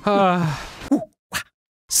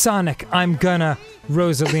 Sonic, I'm gonna...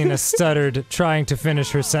 Rosalina stuttered, trying to finish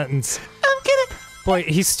her sentence. I'm gonna... Boy,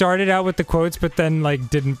 he started out with the quotes, but then, like,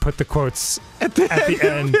 didn't put the quotes at the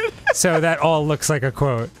end. So that all looks like a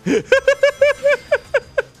quote.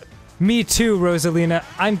 Me too, Rosalina.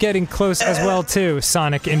 I'm getting close as well, too,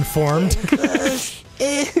 Sonic informed.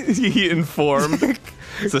 He informed.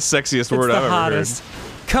 It's the sexiest word I've ever hottest.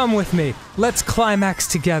 Come with me. Let's climax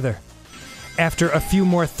together. After a few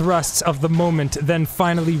more thrusts of the moment, then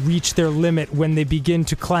finally reach their limit when they begin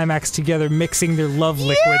to climax together, mixing their love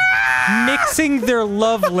liquid. Mixing their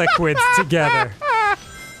love liquids together.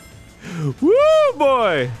 Woo,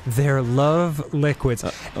 boy! Their love liquids.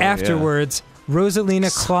 Afterwards,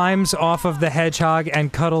 Rosalina climbs off of the hedgehog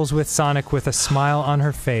and cuddles with Sonic with a smile on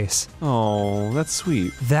her face. Oh, that's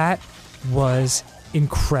sweet. That was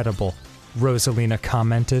incredible, Rosalina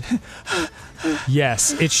commented.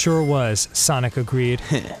 Yes, it sure was, Sonic agreed.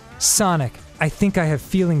 Sonic, I think I have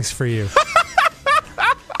feelings for you.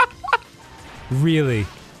 Really,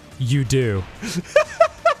 you do.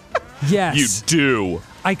 Yes. You do.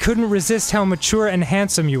 I couldn't resist how mature and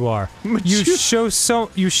handsome you are.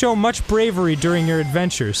 You show much bravery during your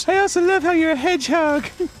adventures. I also love how you're a hedgehog.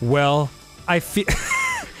 Well, I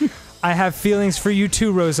have feelings for you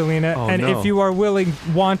too, Rosalina, and if you are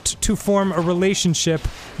want to form a relationship,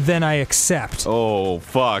 then I accept. Oh,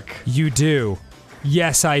 fuck. You do.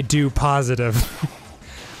 Yes, I do, positive.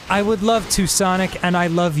 I would love to, Sonic, and I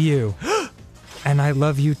love you. And I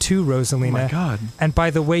love you too, Rosalina. Oh my god. And by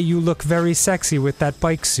the way, you look very sexy with that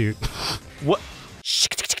bike suit. What?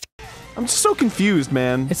 I'm just so confused,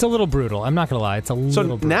 man. It's a little brutal, I'm not gonna lie, it's a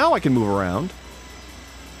little brutal. Now I can move around.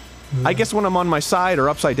 I guess when I'm on my side or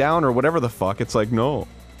upside down or whatever the fuck, it's like, no.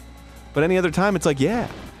 But any other time, it's like, yeah.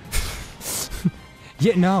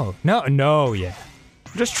 Yeah, no, yeah.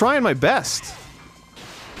 I'm just trying my best.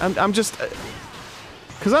 I'm just...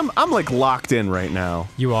 Because I'm like locked in right now.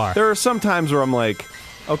 You are. There are some times where I'm like,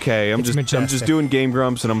 okay, I'm just doing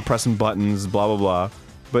GameGrumps and I'm pressing buttons, blah blah blah.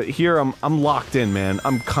 But here I'm locked in, man.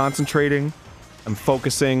 I'm concentrating, I'm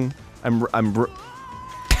focusing, Go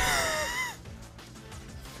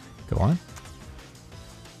on.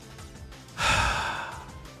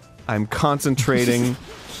 I'm concentrating,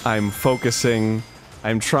 I'm focusing,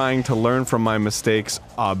 I'm trying to learn from my mistakes,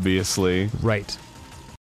 obviously. Right.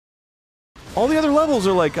 All the other levels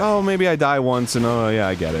are like, oh, maybe I die once, and oh, yeah,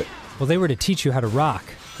 I get it. Well, they were to teach you how to rock,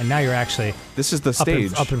 and now you're actually... This is the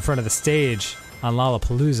stage. Up in front of the stage on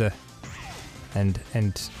Lollapalooza. And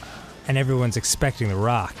everyone's expecting the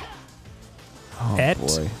rock. Oh,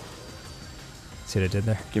 boy. See what I did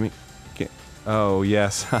there? Oh,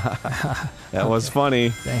 yes. That was funny.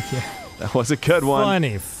 Thank you. That was a good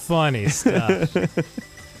one. Funny stuff.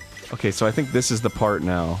 Okay, so I think this is the part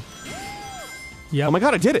now. Yep. Oh my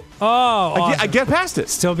god, I did it! Oh, awesome. I get past it!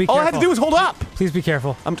 Still be careful. All I had to do was hold up! Please be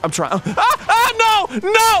careful. I'm trying. No!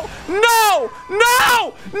 No! No!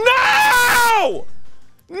 No! No!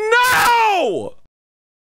 No!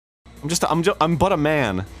 I'm but a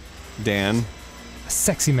man, Dan. A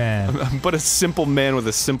sexy man. I'm but a simple man with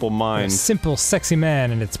a simple mind. A simple, sexy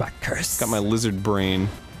man, and it's my curse. Got my lizard brain.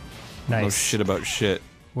 Nice. No shit about shit.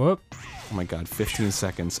 Whoop. Oh my god, 15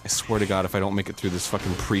 seconds. I swear to god if I don't make it through this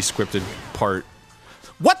fucking pre-scripted part.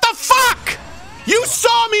 What the fuck?! You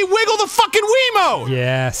saw me wiggle the fucking Wiimote!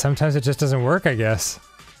 Yeah, sometimes it just doesn't work, I guess.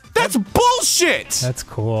 That's bullshit! That's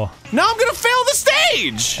cool. Now I'm gonna fail the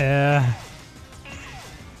stage!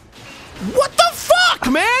 What the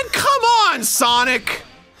fuck, man? Come on, Sonic!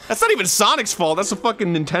 That's not even Sonic's fault, that's the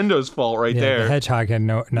fucking Nintendo's fault right there. The hedgehog had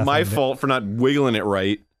nothing My to do. fault for not wiggling it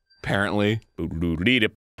right, apparently.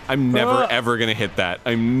 I'm never ever gonna hit that.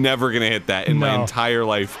 I'm never gonna hit that in my entire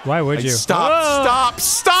life. Why would you? Stop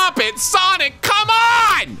it, Sonic! Come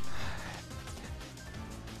on!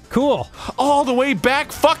 Cool. All the way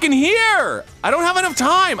back fucking here! I don't have enough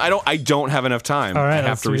time! I don't have enough time. All right, I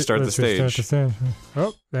have to restart the stage.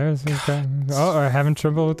 Oh, there's the guy. Oh, I'm having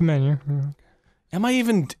trouble with the menu. Am I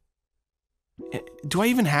even... Do I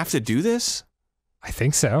even have to do this? I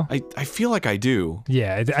think so. I feel like I do.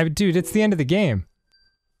 Yeah, dude, it's the end of the game.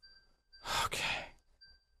 Okay.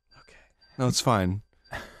 No, it's fine.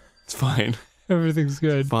 It's fine. Everything's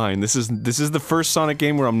good. Fine. This is the first Sonic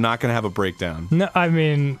game where I'm not gonna have a breakdown. No, I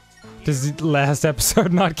mean, does the last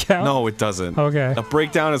episode not count? No, it doesn't. Okay. A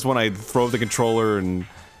breakdown is when I throw the controller and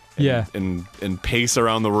pace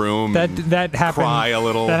around the room. That happened. Cry a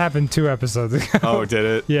little. That happened 2 episodes ago. Oh, did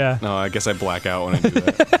it? Yeah. No, I guess I black out when I do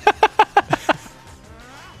that.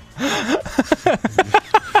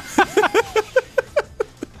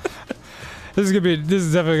 This is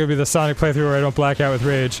definitely gonna be the Sonic playthrough where I don't black out with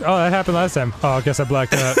rage. Oh, that happened last time. Oh, I guess I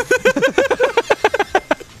blacked out.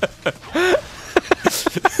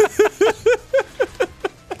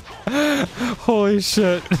 Holy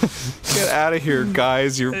shit. Get out of here,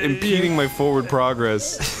 guys. You're impeding my forward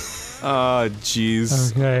progress. Ah,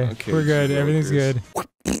 jeez. Okay, we're good. Everything's good.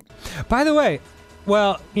 By the way,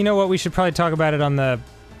 well, you know what? We should probably talk about it on the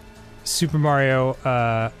Super Mario,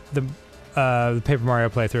 the Paper Mario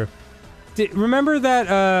playthrough. Remember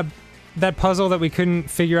that puzzle that we couldn't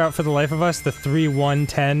figure out for the life of us, the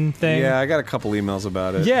 3-1-10 thing? Yeah, I got a couple emails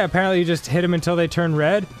about it. Yeah, apparently you just hit them until they turn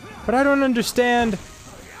red. But I don't understand.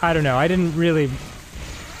 I don't know. I didn't really.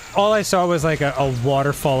 All I saw was like a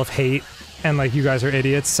waterfall of hate, and like you guys are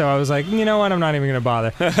idiots. So I was like, you know what? I'm not even gonna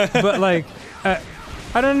bother. But like, I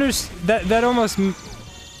don't understand. That almost.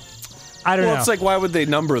 I don't know. Well, it's like, why would they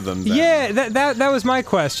number them then? Yeah, that was my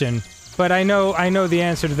question. But I know the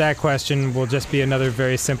answer to that question will just be another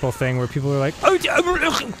very simple thing where people are like, oh,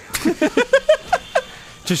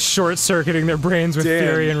 just short-circuiting their brains with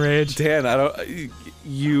fury and rage. Dan,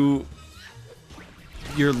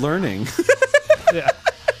 You're learning. Yeah.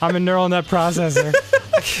 I'm a neural net processor.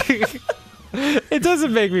 It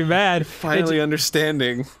doesn't make me mad. Finally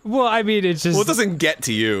understanding. Well, I mean, it's just... Well, it doesn't get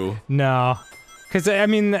to you. No. Because, I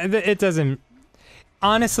mean, it doesn't...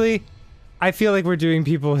 Honestly, I feel like we're doing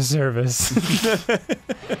people a service.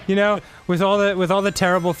 You know, with all the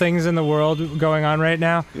terrible things in the world going on right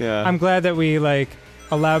now, Yeah. I'm glad that we, like,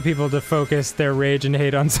 allow people to focus their rage and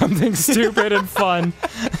hate on something stupid and fun.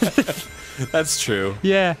 That's true.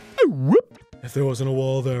 Yeah. If there wasn't a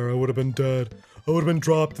wall there, I would have been dead. I would have been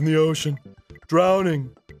dropped in the ocean.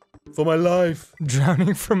 Drowning. For my life.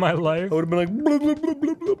 Drowning for my life? I would have been like, blah, blah, blah,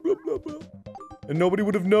 blah, blah, blah, blah, blah. And nobody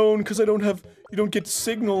would have known, because you don't get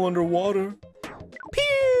signal underwater.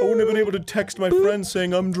 I wouldn't have been able to text my friends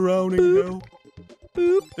saying, I'm drowning now.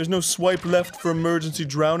 There's no swipe left for emergency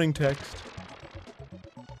drowning text.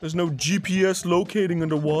 There's no GPS locating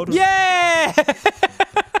underwater. Yeah!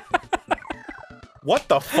 What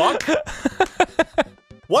the fuck?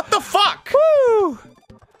 What the fuck? Woo!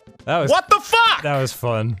 What the fuck? That was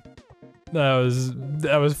fun. That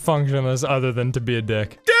was functionless other than to be a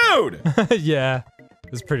dick. Dude! Yeah.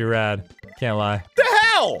 It was pretty rad. Can't lie. The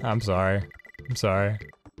hell? I'm sorry. I'm sorry.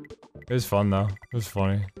 It was fun though. It was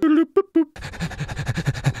funny.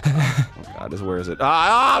 God, where is it?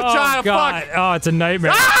 Fuck! Oh, it's a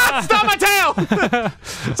nightmare. Ah! Stop my tail!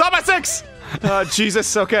 Stop my 6!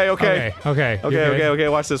 Jesus, okay. Okay. Okay,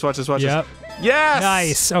 watch this. Yep. Yes!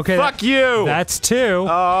 Nice. Okay. Fuck you! That's 2.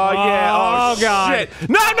 Oh, yeah. Oh, God. Shit.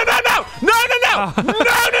 No!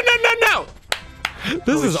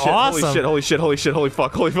 This is awesome. Holy shit, holy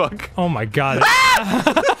fuck. Oh my God.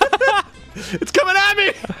 It's coming at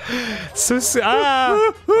me!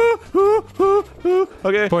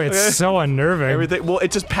 Okay. Boy, it's so unnerving. Everything, well,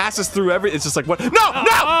 it just passes through it's just like, what? No!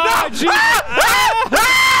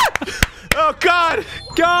 Oh, God!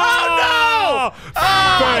 Oh, no!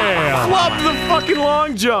 Fail. Flubbed the fucking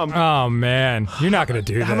long jump! Oh, man. You're not gonna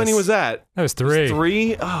do this. How many was that? That was 3.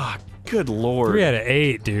 3? Oh, good lord. 3 out of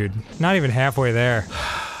 8, dude. Not even halfway there.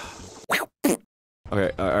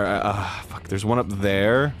 Okay, fuck, there's one up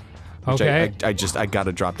there. Which Okay. I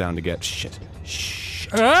gotta drop down to get. Shit.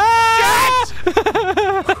 Ah!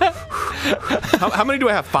 How many do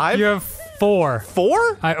I have? 5? You have 4.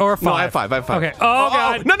 4? Or 5. No, I have 5. Okay. Oh,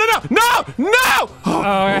 God. No!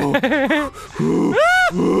 Oh, okay.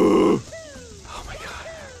 Oh my god.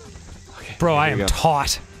 Okay. Bro, I here we am go.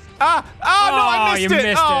 taut. No, I you missed it.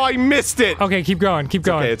 missed it. I missed it. Okay, keep going.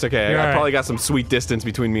 It's okay. You're I all right. probably got some sweet distance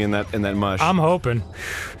between me and that mush. I'm hoping.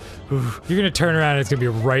 You're gonna turn around and it's gonna be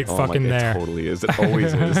right fucking there. It totally is. It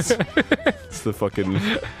always is. It's the fucking. All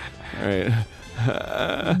right. Oh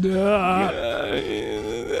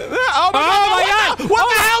my god! What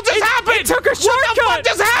the hell just happened? It took a shortcut! What the fuck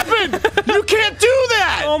just happened? You can't do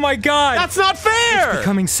that! Oh my god! That's not fair!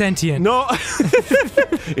 Becoming sentient. No.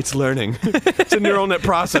 It's learning. It's a neural net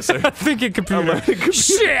processor. Thinking computer.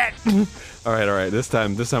 Shit! Alright. This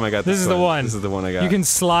time I got This is the one. This is the one I got. You can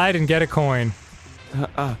slide and get a coin.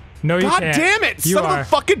 No, you God can't. damn it! You Son of are a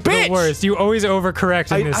fucking bitch! the worst. You always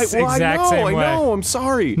overcorrect in this exact same way. I know. I'm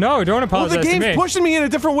sorry. No, don't apologize Well, the game's to me. pushing me in a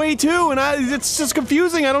different way too, and it's just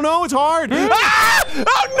confusing. I don't know. It's hard. Ah!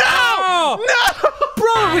 Oh no! No!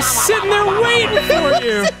 Bro, it was sitting there waiting for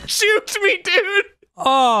you. Shoot me, dude!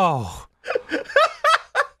 Oh.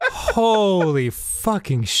 Holy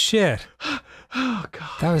fucking shit. Oh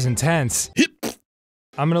god. That was intense.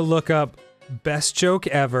 I'm gonna look up best joke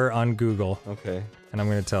ever on Google, Okay. and I'm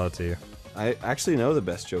gonna tell it to you. I actually know the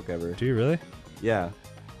best joke ever. Do you really? Yeah.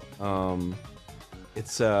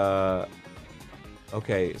 It's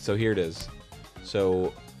okay, so here it is.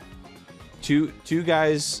 So two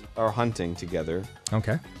guys are hunting together.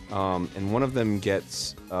 Okay. And one of them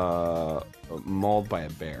gets mauled by a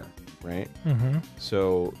bear, right? Mm-hmm.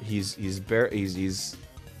 So he's very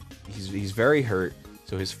hurt.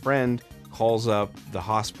 So his friend calls up the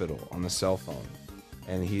hospital on the cell phone,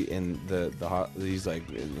 and he's like,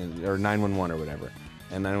 or 911 or whatever,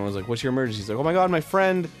 and 911's like, "What's your emergency?" He's like, "Oh my god, my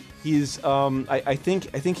friend, he's I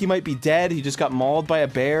think he might be dead. He just got mauled by a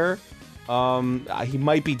bear. He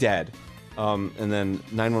might be dead." And then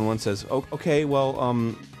 911 says, "Oh, okay,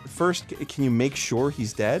 well, first, can you make sure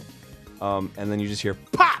he's dead?" And then you just hear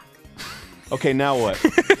pop. Okay, now what?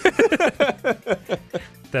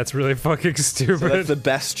 That's really fucking stupid. So that's the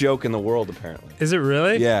best joke in the world, apparently. Is it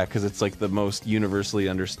really? Yeah, because it's like the most universally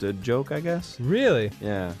understood joke, I guess. Really?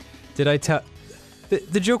 Yeah. Did I tell...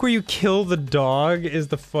 The joke where you kill the dog is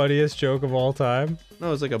the funniest joke of all time?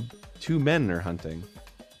 No, it's like two men are hunting.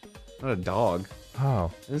 Not a dog. Oh.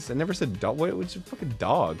 I never said dog. What's a fucking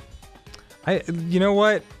dog? You know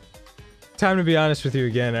what? Time to be honest with you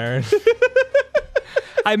again, Aaron.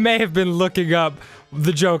 I may have been looking up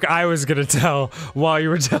the joke I was gonna tell while you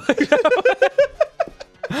were telling it.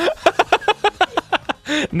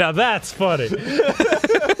 Now that's funny.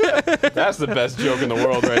 That's the best joke in the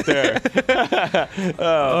world right there.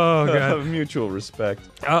 Oh god. Mutual respect.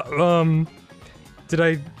 Did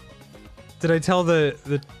I tell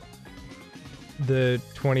the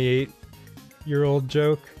 28-year-old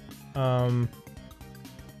joke?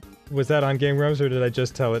 Was that on GameGrumps or did I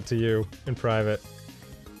just tell it to you in private?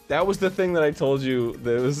 That was the thing that I told you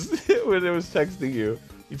that was when it was texting you.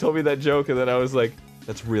 You told me that joke and then I was like,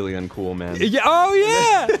 that's really uncool, man. Yeah, oh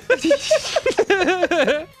yeah!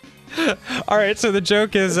 Alright, so the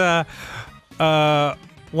joke is, why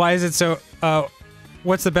is it so,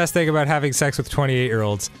 what's the best thing about having sex with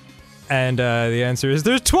 28-year-olds? And, the answer is,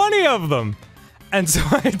 there's 20 of them! And so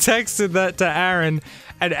I texted that to Aaron,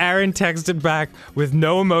 and Aaron texted back with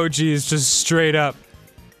no emojis, just straight up.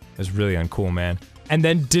 That's really uncool, man. And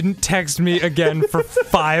then didn't text me again for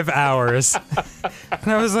 5 hours.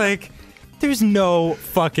 And I was like, there's no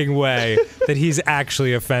fucking way that he's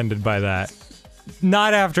actually offended by that.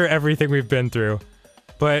 Not after everything we've been through.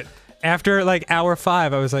 But after, like, hour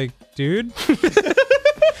 5, I was like, dude?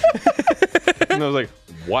 And I was like,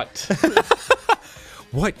 what?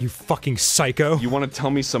 What, you fucking psycho? You want to tell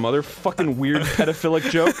me some other fucking weird pedophilic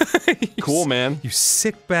joke? Cool, man. You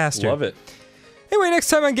sick bastard. Love it. Anyway, next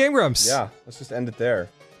time on GameGrumps. Yeah, let's just end it there.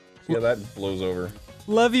 Yeah, that blows over.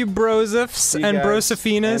 Love you, brosifs and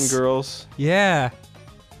brosofinas. And girls. Yeah.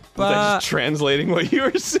 Was I just translating what you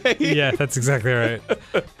were saying? Yeah, that's exactly right.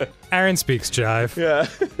 Aaron speaks jive. Yeah.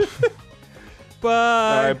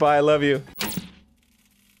 Bye. Alright, bye. I love you.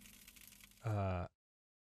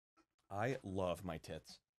 I love my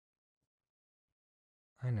tits.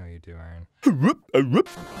 I know you do, Aaron.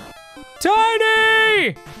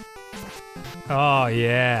 Tiny! Oh,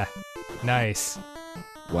 yeah. Nice.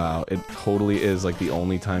 Wow, it totally is like the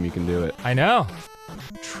only time you can do it. I know.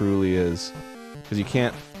 Truly is. Because you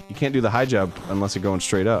can't do the high jump unless you're going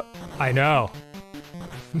straight up. I know.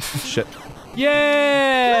 Shit.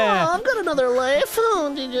 Yeah! Oh, I've got another life.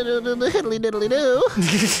 Oh, diddly diddly do.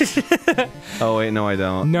 Oh wait, no I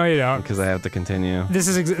don't. No you don't. Because I have to continue.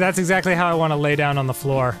 That's exactly how I want to lay down on the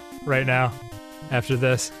floor right now. After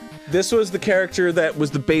this. This was the character that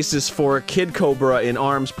was the basis for Kid Cobra in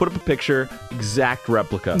ARMS. Put up a picture, exact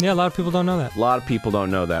replica. Yeah, a lot of people don't know that. A lot of people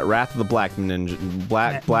don't know that. Wrath of the Black Ninja,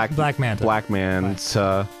 Black Manta. Black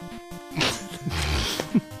Manta.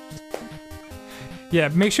 Yeah,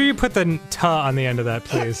 make sure you put the "ta" on the end of that,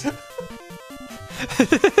 please.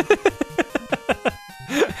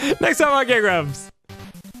 Next time on GameGrumps.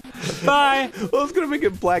 Bye. Well, I was gonna make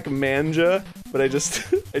it Black Manja, but I just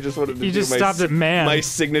wanted to. You just stopped at man. My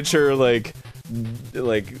signature like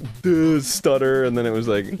stutter, and then it was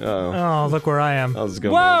like, oh, look where I am. I'll just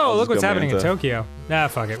go. Whoa, look what's happening in Tokyo. Nah,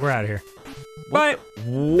 fuck it, we're out of here. Bye.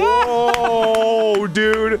 Whoa,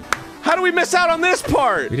 dude! How do we miss out on this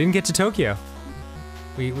part? We didn't get to Tokyo.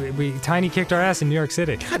 We Tiny kicked our ass in New York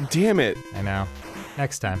City. God damn it! I know.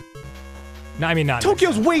 Next time. No, I mean not.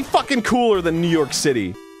 Tokyo's way fucking cooler than New York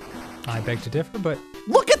City. I beg to differ, but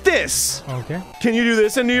look at this. Okay. Can you do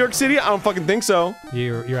this in New York City? I don't fucking think so.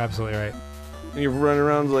 You're absolutely right. And you're running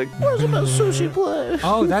around like, where's my sushi place?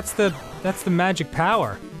 Oh, that's the magic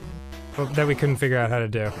power that we couldn't figure out how to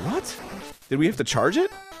do. What? Did we have to charge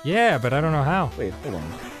it? Yeah, but I don't know how. Wait, hold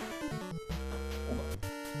on.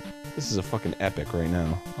 This is a fucking epic right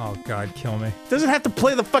now. Oh god, kill me. Doesn't have to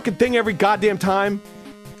play the fucking thing every goddamn time.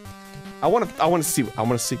 I wanna see.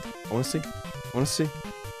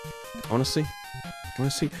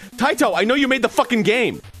 Taito, I know you made the fucking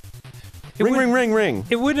game. Ring.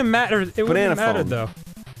 It wouldn't matter. It wouldn't have mattered phone. though,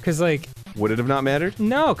 because like. Would it have not mattered?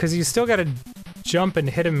 No, because you still gotta jump and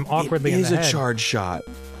hit him awkwardly in the head. It is a charge shot.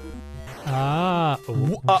 Ah.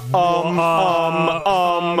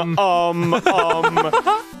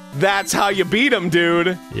 That's how you beat him,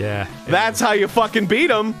 dude. Yeah. That's how you fucking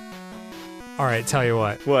beat him. Alright, tell you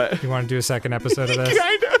what. What? You want to do a second episode of this?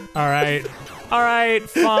 Kinda. Alright,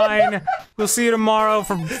 fine. We'll see you tomorrow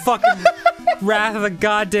for fucking Wrath of the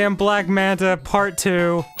Goddamn Black Manta Part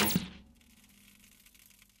 2.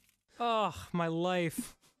 Oh, my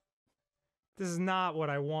life. This is not what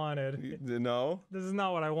I wanted. No? This is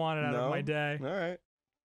not what I wanted out of my day. Alright.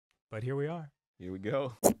 But here we are. Here we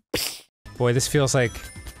go. Boy, this feels like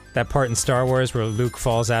that part in Star Wars where Luke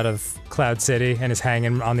falls out of Cloud City and is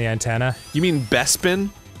hanging on the antenna. You mean Bespin?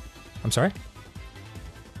 I'm sorry?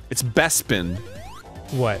 It's Bespin.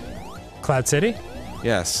 What? Cloud City?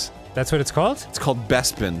 Yes. That's what it's called? It's called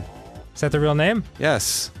Bespin. Is that the real name?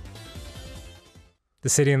 Yes. The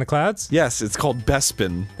city in the clouds? Yes, it's called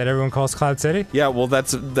Bespin. That everyone calls Cloud City? Yeah, well,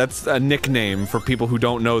 that's a nickname for people who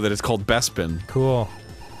don't know that it's called Bespin. Cool.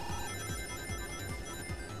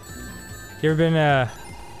 You ever been,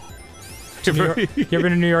 to New York, you ever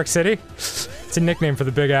been to New York City? It's a nickname for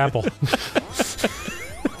the Big Apple. I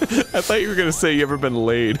thought you were gonna say you ever been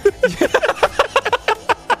laid.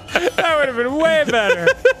 That would have been way better.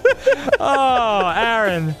 Oh,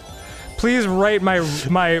 Aaron. Please write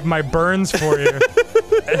my burns for you.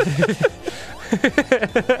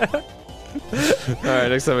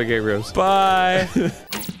 Alright, next time I GameGrumps. Bye.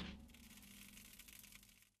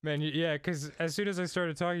 Man, yeah, because as soon as I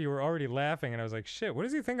started talking, you were already laughing, and I was like, shit, what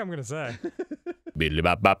does he think I'm gonna say?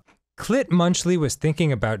 Clit Munchley was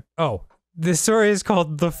thinking about... Oh, this story is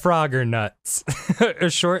called The Frogger Nuts. A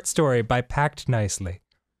short story by Packed Nicely.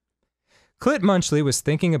 Clit Munchley was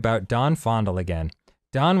thinking about Don Fondle again.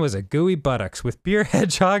 Don was a gooey buttocks with beer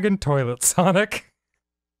hedgehog and toilet Sonic.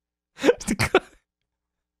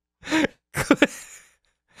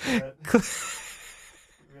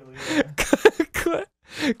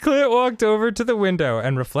 Clit walked over to the window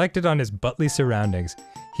and reflected on his buttly surroundings.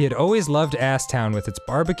 He had always loved Asstown with its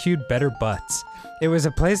barbecued better butts. It was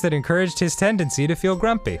a place that encouraged his tendency to feel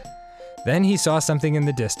grumpy. Then he saw something in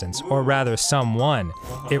the distance, or rather someone.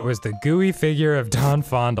 It was the gooey figure of Don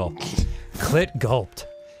Fondle. Clit gulped.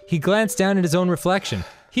 He glanced down at his own reflection.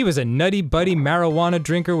 He was a nutty-buddy marijuana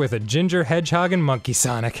drinker with a ginger hedgehog and monkey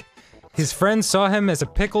Sonic. His friends saw him as a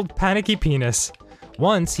pickled, panicky penis.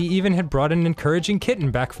 Once, he even had brought an encouraging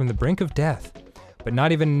kitten back from the brink of death. But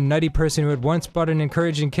not even a nutty person who had once brought an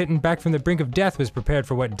encouraging kitten back from the brink of death was prepared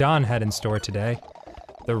for what Don had in store today.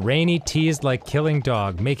 The rainy teased like killing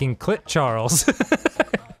dog, making Clit Charles.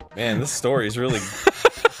 Man, this story is really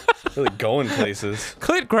going places.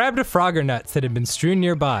 Clit grabbed a Frogger Nuts that had been strewn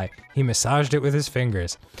nearby. He massaged it with his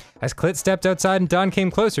fingers. As Clit stepped outside and Don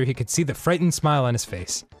came closer, he could see the frightened smile on his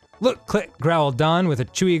face. Look, Clit, growled Don with a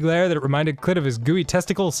chewy glare that reminded Clit of his gooey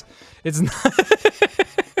testicles. It's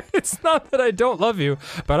not that I don't love you,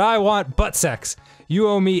 but I want butt sex. You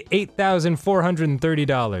owe me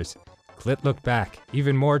 $8,430. Clit looked back,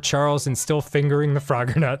 even more Charles and still fingering the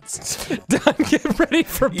Frogger Nuts. Don, get ready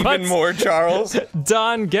for butt Even more Charles?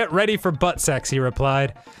 Don, get ready for butt sex, he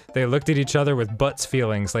replied. They looked at each other with butts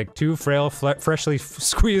feelings, like two frail, freshly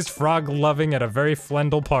squeezed frog loving at a very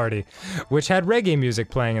flendel party, which had reggae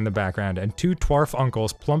music playing in the background and two dwarf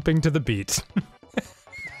uncles plumping to the beat.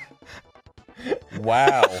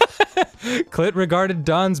 Wow. Clit regarded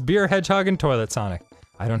Don's beer hedgehog and toilet Sonic.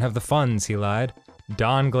 I don't have the funds, he lied.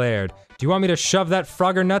 Don glared. Do you want me to shove that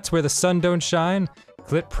Frogger Nuts where the sun don't shine?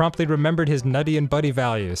 Clit promptly remembered his nutty and buddy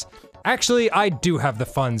values. Actually, I do have the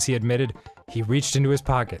funds, he admitted. He reached into his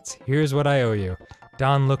pockets. Here's what I owe you.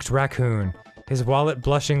 Don looked raccoon, his wallet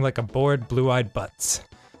blushing like a bored, blue-eyed butts.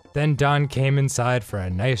 Then Don came inside for a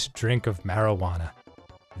nice drink of marijuana.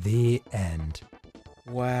 The end.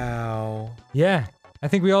 Wow. Yeah, I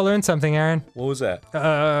think we all learned something, Aaron. What was that?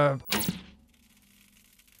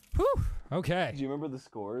 Whew, okay. Do you remember the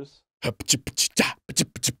scores?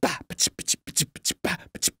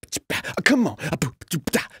 Come on.